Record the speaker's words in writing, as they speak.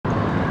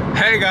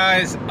Hey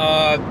guys,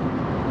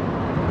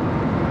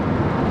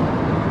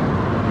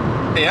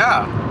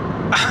 yeah.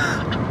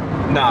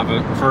 Nah,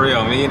 but for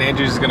real, me and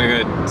Andrew's gonna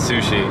go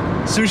sushi.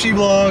 Sushi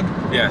vlog.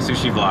 Yeah,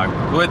 sushi vlog.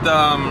 With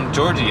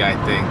Georgie, I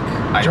think.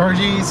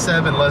 Georgie,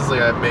 Seb, and Leslie,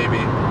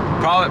 maybe.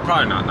 Probably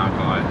not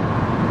gonna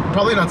lie.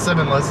 Probably not Seb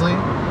and Leslie,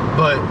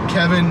 but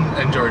Kevin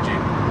and Georgie.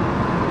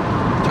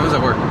 How does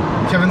that work?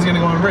 Kevin's gonna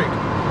go on break.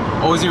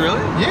 Oh, is he really?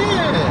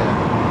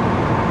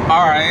 Yeah.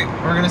 Alright.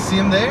 We're gonna see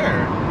him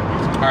there.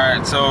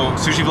 Alright, so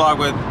sushi vlog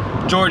with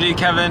Georgie,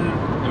 Kevin,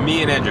 and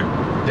me and Andrew.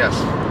 Yes.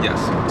 Yes.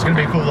 It's gonna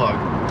be a cool vlog.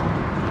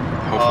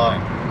 Hopefully.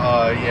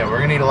 Yeah, we're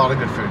gonna eat a lot of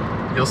good food.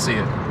 You'll see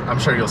it. I'm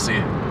sure you'll see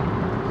it.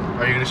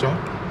 Are you gonna show him?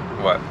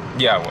 What?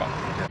 Yeah, well.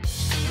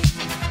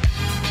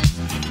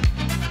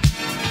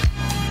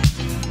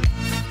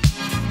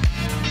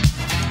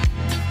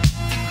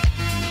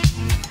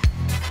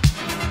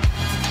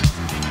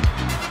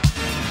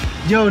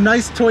 Yo,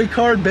 nice toy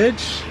card,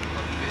 bitch.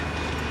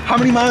 How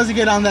many miles you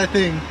get on that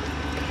thing?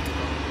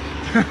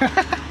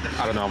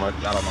 I don't know what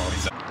he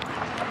said.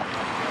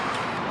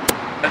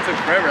 That took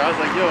forever. I was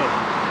like, yo,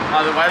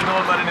 why is no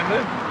one letting him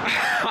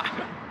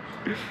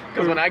in?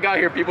 Because when I got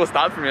here, people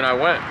stopped for me and I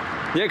went.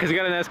 Yeah, because you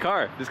got a nice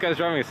car. This guy's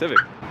driving a Civic.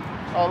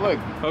 Oh, look.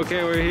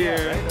 Okay, we're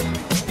here.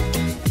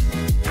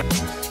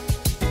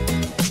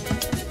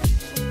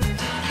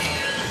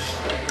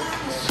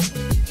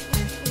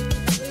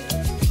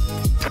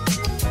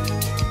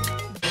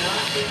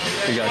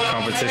 We got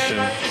competition.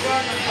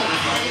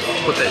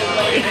 Put that.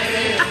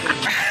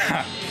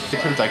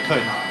 Because I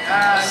could.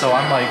 So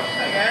I'm like,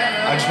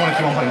 I just want to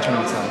keep on playing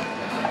tournaments now.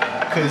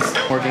 Because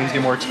more games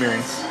get more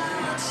experience.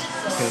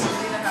 Because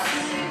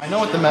I know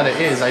what the meta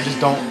is, I just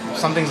don't,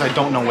 some things I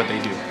don't know what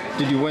they do.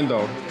 Did you win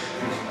though?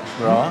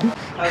 Bro?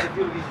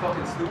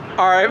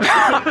 Alright.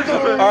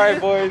 Alright,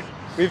 boys.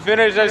 We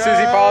finished our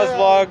Sushi Palace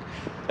vlog.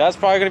 That's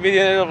probably going to be the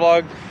end of the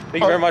vlog.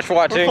 Thank you very much for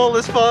watching. We're full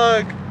as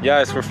fuck.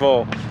 Yes, we're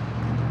full.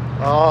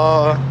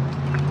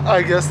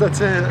 I guess that's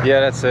it.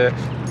 Yeah, that's it.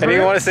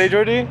 Anything you want to say,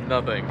 Georgie?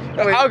 Nothing.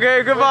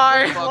 Okay,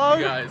 goodbye. Fuck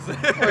you guys.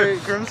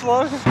 Wait, Grimm's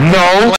vlog? No.